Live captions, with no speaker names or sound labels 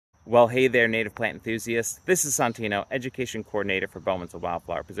Well, hey there, native plant enthusiasts. This is Santino, Education Coordinator for Bowman's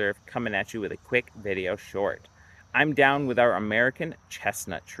Wildflower Preserve, coming at you with a quick video short. I'm down with our American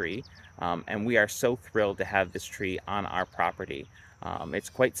chestnut tree, and we are so thrilled to have this tree on our property. It's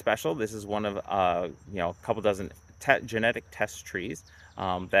quite special. This is one of a couple dozen genetic test trees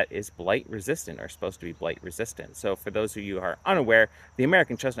that is blight resistant, or supposed to be blight resistant. So for those of you who are unaware, the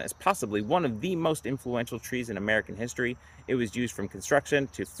American chestnut is possibly one of the most influential trees in American history. It was used from construction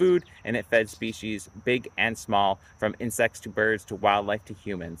to food, and it fed species big and small, from insects to birds to wildlife to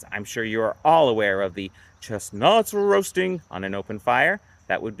humans. I'm sure you are all aware of the chestnuts roasting on an open fire.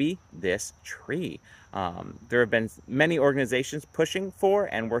 That would be this tree. There have been many organizations pushing for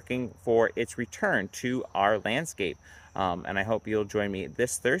and working for its return to our landscape. And I hope you'll join me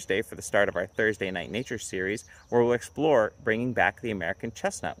this Thursday for the start of our Thursday Night Nature series, where we'll explore bringing back the American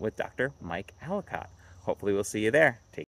chestnut with Dr. Mike Allicott. Hopefully we'll see you there. Take